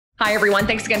Hi, everyone.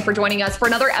 Thanks again for joining us for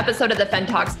another episode of the Fen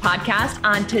Talks podcast.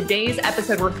 On today's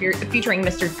episode, we're featuring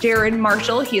Mr. Jared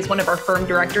Marshall. He is one of our firm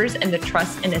directors in the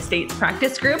Trust and Estates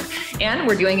Practice Group, and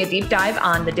we're doing a deep dive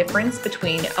on the difference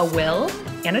between a will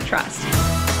and a trust.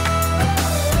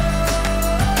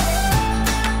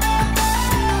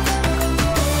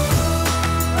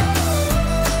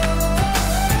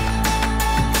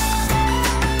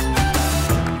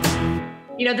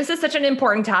 You know, this is such an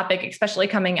important topic, especially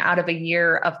coming out of a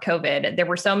year of COVID. There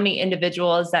were so many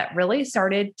individuals that really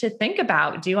started to think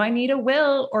about, do I need a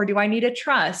will or do I need a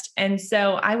trust? And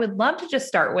so I would love to just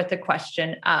start with the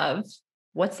question of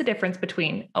what's the difference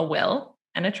between a will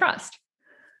and a trust?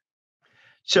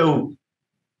 So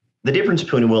the difference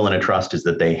between a will and a trust is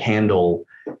that they handle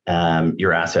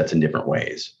your assets in different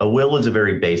ways. A will is a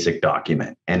very basic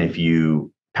document. And if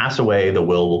you pass away, the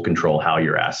will control how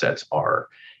your assets are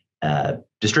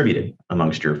distributed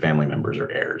amongst your family members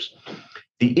or heirs.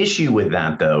 The issue with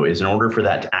that, though, is in order for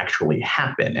that to actually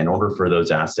happen, in order for those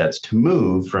assets to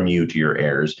move from you to your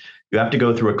heirs, you have to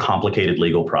go through a complicated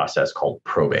legal process called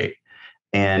probate.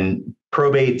 And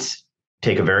probates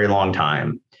take a very long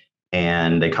time,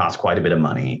 and they cost quite a bit of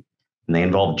money, and they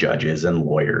involve judges and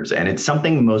lawyers, and it's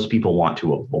something most people want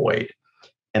to avoid.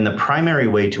 And the primary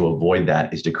way to avoid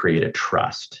that is to create a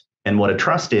trust. And what a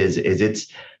trust is it's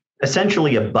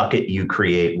essentially a bucket you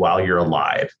create while you're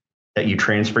alive that you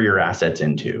transfer your assets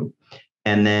into.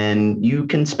 And then you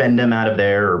can spend them out of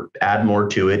there or add more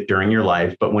to it during your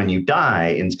life. But when you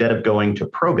die, instead of going to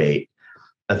probate,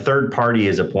 a third party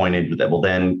is appointed that will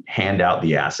then hand out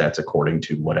the assets according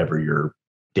to whatever your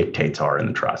dictates are in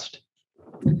the trust.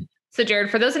 So Jared,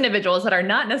 for those individuals that are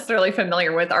not necessarily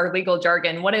familiar with our legal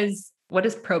jargon, what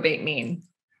does probate mean?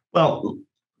 Well,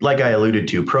 like I alluded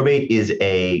to, probate is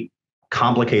a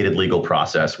complicated legal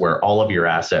process where all of your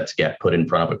assets get put in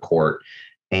front of a court,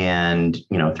 and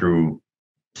through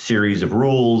series of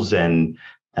rules and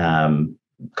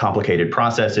complicated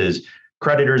processes,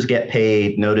 creditors get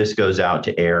paid, notice goes out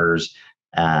to heirs,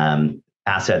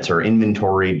 assets are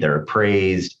inventoried, they're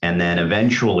appraised, and then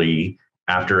eventually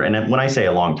after, and when I say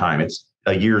a long time, it's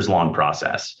a years long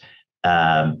process,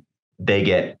 they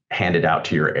get handed out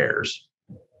to your heirs.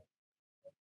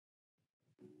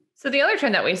 So the other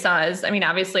trend that we saw is,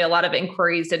 obviously a lot of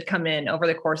inquiries did come in over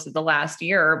the course of the last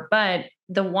year, but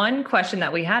the one question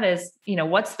that we had is,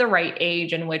 what's the right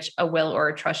age in which a will or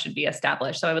a trust should be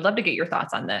established? So I would love to get your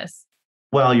thoughts on this.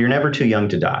 Well, you're never too young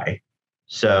to die.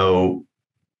 So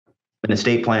an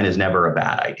estate plan is never a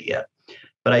bad idea.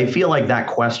 But I feel like that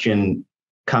question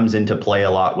comes into play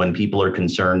a lot when people are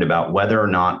concerned about whether or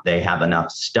not they have enough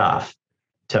stuff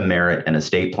to merit an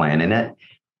estate plan. And that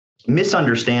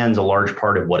misunderstands a large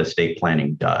part of what estate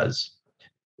planning does.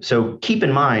 So keep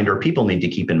in mind, or people need to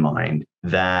keep in mind,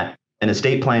 that an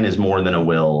estate plan is more than a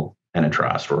will and a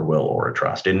trust, or a will or a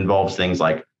trust. It involves things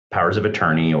like powers of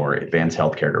attorney or advanced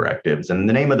healthcare directives. And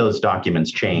the name of those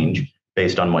documents change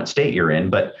based on what state you're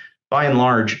in. But by and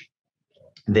large,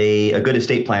 a good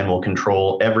estate plan will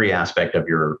control every aspect of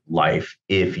your life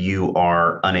if you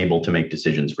are unable to make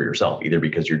decisions for yourself, either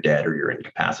because you're dead or you're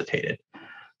incapacitated.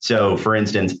 So, for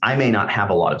instance, I may not have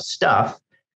a lot of stuff,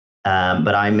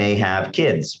 but I may have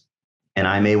kids, and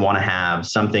I may want to have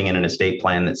something in an estate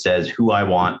plan that says who I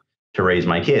want to raise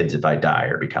my kids if I die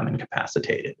or become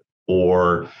incapacitated.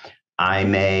 Or I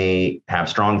may have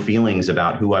strong feelings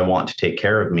about who I want to take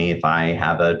care of me if I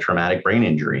have a traumatic brain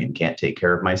injury and can't take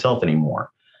care of myself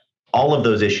anymore. All of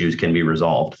those issues can be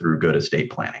resolved through good estate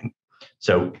planning.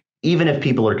 So even if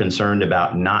people are concerned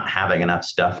about not having enough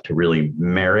stuff to really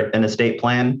merit an estate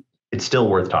plan, it's still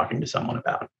worth talking to someone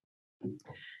about.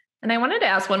 And I wanted to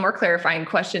ask one more clarifying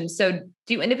question. So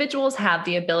do individuals have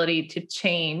the ability to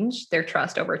change their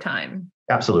trust over time?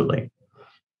 Absolutely.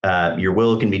 Your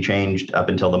will can be changed up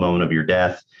until the moment of your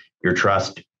death. Your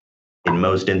trust, in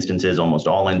most instances, almost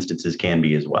all instances, can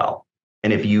be as well.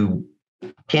 And if you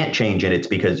can't change it, it's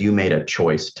because you made a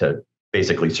choice to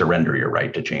basically surrender your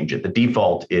right to change it. The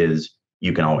default is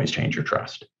you can always change your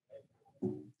trust.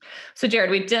 So Jared,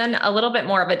 we've done a little bit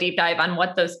more of a deep dive on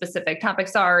what those specific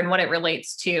topics are and what it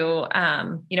relates to,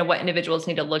 what individuals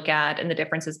need to look at and the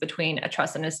differences between a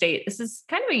trust and estate. This is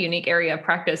kind of a unique area of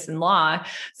practice in law.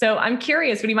 So I'm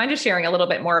curious, would you mind just sharing a little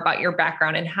bit more about your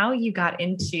background and how you got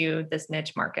into this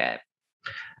niche market?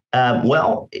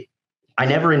 Well, I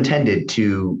never intended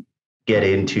to get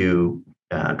into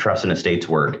trust and estates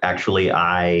work. Actually,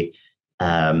 I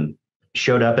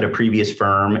showed up at a previous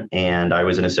firm and I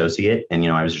was an associate, and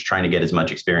I was just trying to get as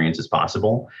much experience as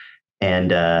possible.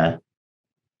 And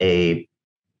a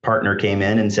partner came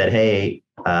in and said, "Hey,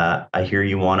 I hear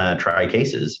you want to try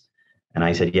cases. And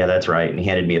I said, yeah, that's right. And he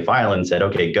handed me a file and said,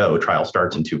 okay, go, trial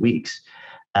starts in 2 weeks.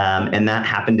 And that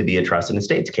happened to be a trust and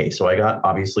estates case. So I got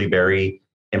obviously very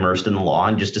immersed in the law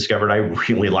and just discovered I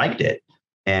really liked it.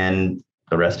 And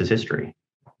the rest is history.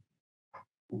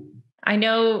 I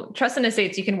know trust and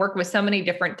estates, you can work with so many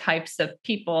different types of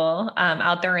people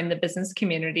out there in the business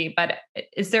community, but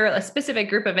is there a specific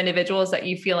group of individuals that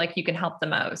you feel like you can help the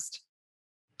most?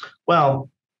 Well,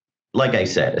 like I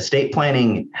said, estate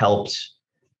planning helps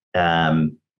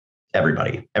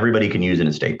everybody. Everybody can use an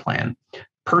estate plan.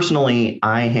 Personally,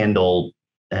 I handle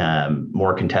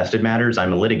more contested matters.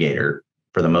 I'm a litigator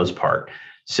for the most part.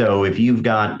 So if you've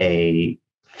got a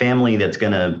family that's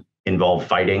going to involve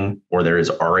fighting, or there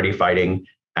is already fighting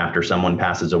after someone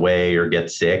passes away or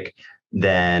gets sick,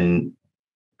 then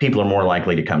people are more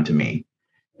likely to come to me.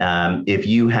 If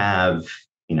you have,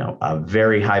 a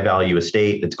very high value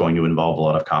estate that's going to involve a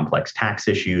lot of complex tax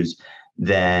issues,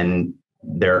 then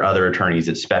there are other attorneys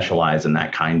that specialize in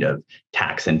that kind of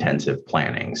tax intensive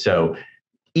planning. So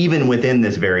even within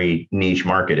this very niche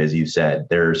market, as you said,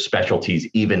 there's specialties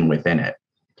even within it.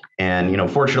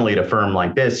 And, fortunately, at a firm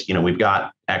like this, we've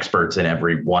got experts in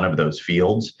every one of those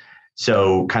fields.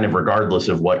 So kind of regardless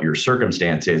of what your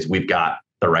circumstance is, we've got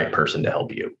the right person to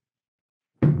help you.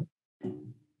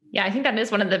 Yeah, I think that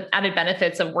is one of the added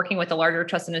benefits of working with a larger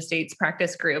trust and estates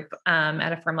practice group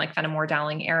at a firm like Fennemore,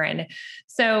 Dowling, Aaron.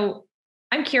 So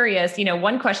I'm curious,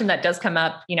 one question that does come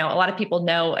up, a lot of people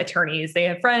know attorneys, they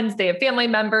have friends, they have family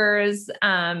members,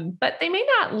 but they may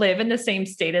not live in the same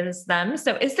state as them.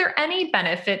 So is there any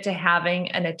benefit to having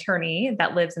an attorney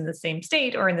that lives in the same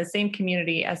state or in the same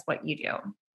community as what you do?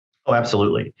 Oh,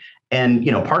 absolutely. And,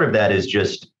 part of that is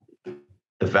just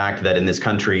the fact that in this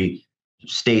country,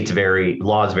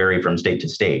 laws vary from state to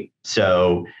state.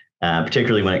 So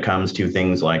particularly when it comes to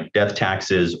things like death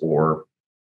taxes or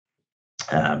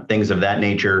things of that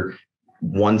nature,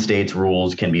 one state's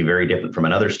rules can be very different from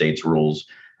another state's rules.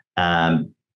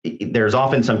 There's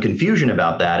often some confusion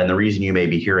about that. And the reason you may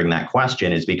be hearing that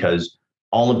question is because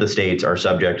all of the states are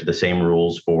subject to the same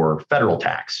rules for federal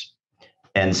tax.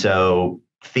 And so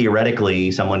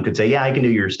theoretically, someone could say, yeah, I can do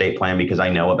your estate plan because I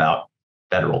know about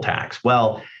federal tax.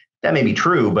 Well, that may be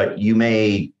true, but you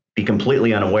may be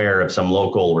completely unaware of some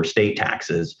local or state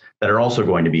taxes that are also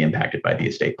going to be impacted by the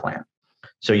estate plan.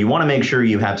 So you want to make sure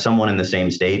you have someone in the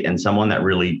same state and someone that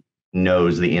really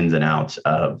knows the ins and outs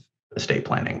of estate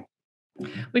planning.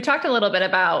 We talked a little bit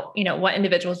about, what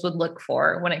individuals would look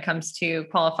for when it comes to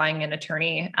qualifying an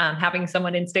attorney. Having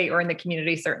someone in state or in the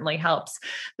community certainly helps.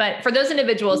 But for those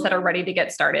individuals that are ready to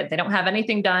get started, they don't have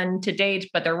anything done to date,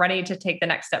 but they're ready to take the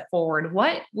next step forward.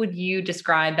 What would you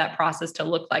describe that process to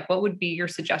look like? What would be your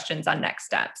suggestions on next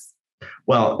steps?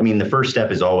 Well, the first step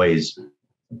is always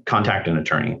contact an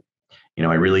attorney.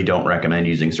 I really don't recommend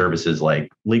using services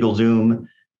like LegalZoom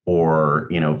or,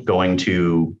 going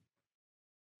to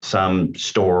some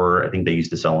store. I think they used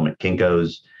to sell them at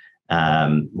Kinko's,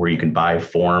 where you can buy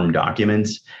form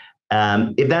documents.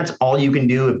 If that's all you can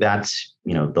do, if that's,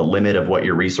 the limit of what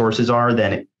your resources are,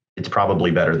 then it's probably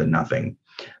better than nothing.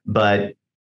 But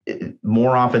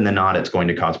more often than not, it's going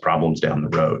to cause problems down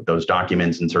the road. Those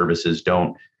documents and services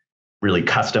don't really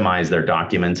customize their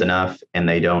documents enough, and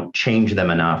they don't change them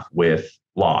enough with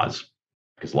laws,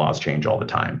 because laws change all the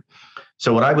time.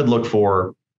 So what I would look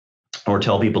for, or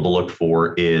tell people to look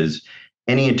for, is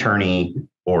any attorney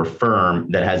or firm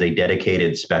that has a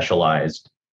dedicated, specialized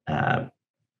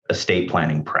estate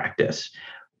planning practice.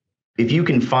 If you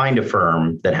can find a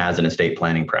firm that has an estate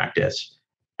planning practice,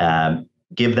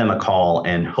 give them a call,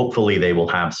 and hopefully they will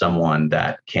have someone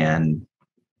that can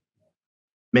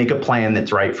make a plan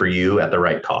that's right for you at the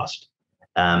right cost.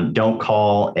 Don't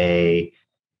call a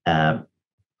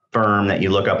firm that you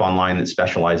look up online that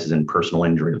specializes in personal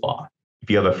injury law. If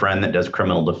you have a friend that does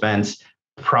criminal defense,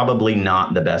 probably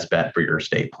not the best bet for your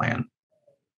estate plan.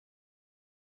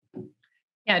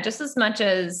 Yeah, just as much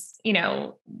as,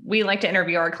 we like to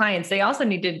interview our clients, they also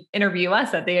need to interview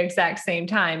us at the exact same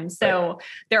time. So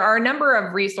there are a number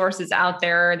of resources out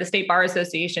there, the State Bar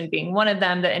Association being one of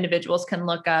them, that individuals can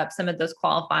look up some of those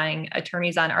qualifying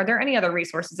attorneys on. Are there any other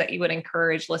resources that you would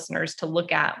encourage listeners to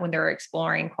look at when they're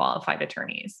exploring qualified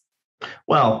attorneys?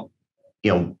 Well,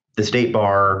 the State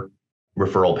Bar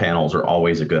referral panels are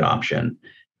always a good option.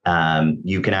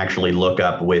 You can actually look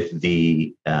up with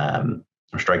the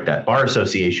Bar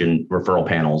Association referral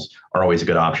panels are always a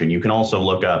good option. You can also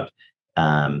look up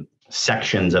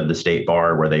sections of the State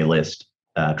Bar where they list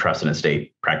trust and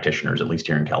estate practitioners, at least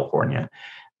here in California.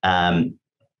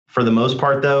 For the most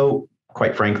part, though,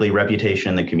 quite frankly, reputation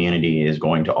in the community is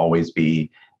going to always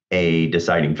be a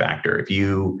deciding factor. If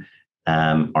you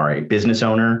are a business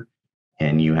owner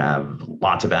and you have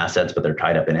lots of assets, but they're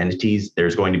tied up in entities,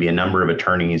 there's going to be a number of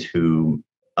attorneys who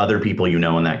other people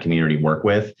in that community work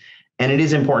with. And it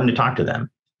is important to talk to them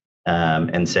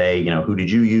and say, who did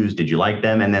you use? Did you like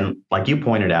them? And then, like you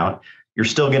pointed out, you're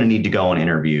still going to need to go and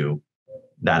interview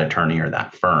that attorney or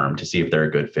that firm to see if they're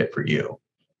a good fit for you.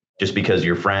 Just because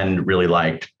your friend really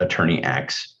liked attorney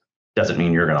X doesn't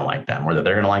mean you're going to like them or that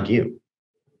they're going to like you.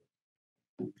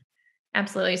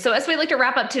 Absolutely. So as we look to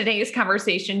wrap up today's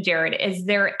conversation, Jared, is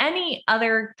there any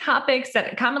other topics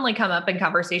that commonly come up in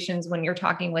conversations when you're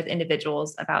talking with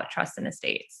individuals about trust and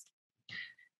estates?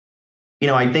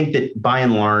 I think that by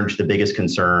and large, the biggest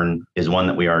concern is one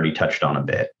that we already touched on a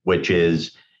bit, which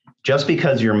is just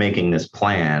because you're making this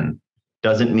plan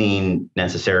doesn't mean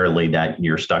necessarily that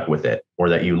you're stuck with it or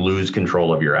that you lose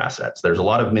control of your assets. There's a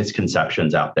lot of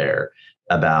misconceptions out there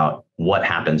about what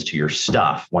happens to your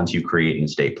stuff once you create an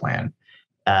estate plan.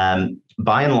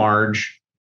 By and large,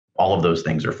 all of those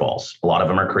things are false. A lot of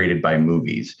them are created by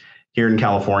movies. Here in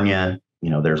California,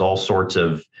 there's all sorts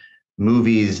of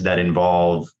movies that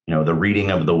involve, the reading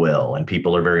of the will, and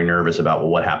people are very nervous about, well,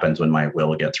 what happens when my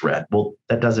will gets read? Well,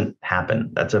 that doesn't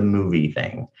happen. That's a movie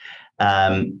thing.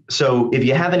 So if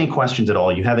you have any questions at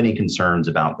all, you have any concerns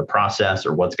about the process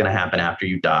or what's going to happen after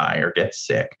you die or get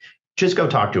sick, just go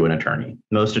talk to an attorney.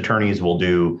 Most attorneys will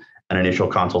do an initial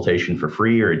consultation for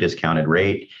free or a discounted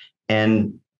rate.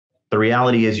 And the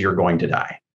reality is you're going to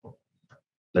die.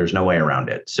 There's no way around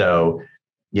it. So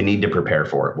you need to prepare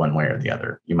for it one way or the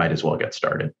other. You might as well get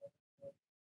started.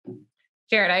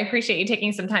 Jared, I appreciate you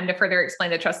taking some time to further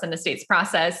explain the trust and estates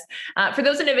process. For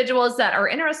those individuals that are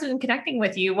interested in connecting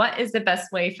with you, what is the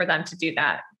best way for them to do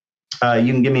that?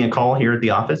 You can give me a call here at the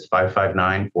office,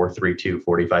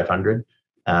 559-432-4500.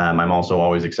 I'm also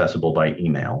always accessible by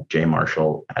email,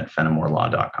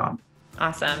 jmarshall@fennemorelaw.com.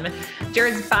 Awesome.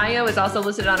 Jared's bio is also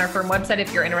listed on our firm website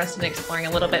if you're interested in exploring a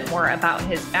little bit more about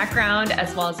his background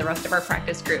as well as the rest of our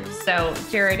practice groups. So,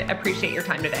 Jared, appreciate your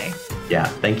time today. Yeah,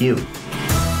 thank you.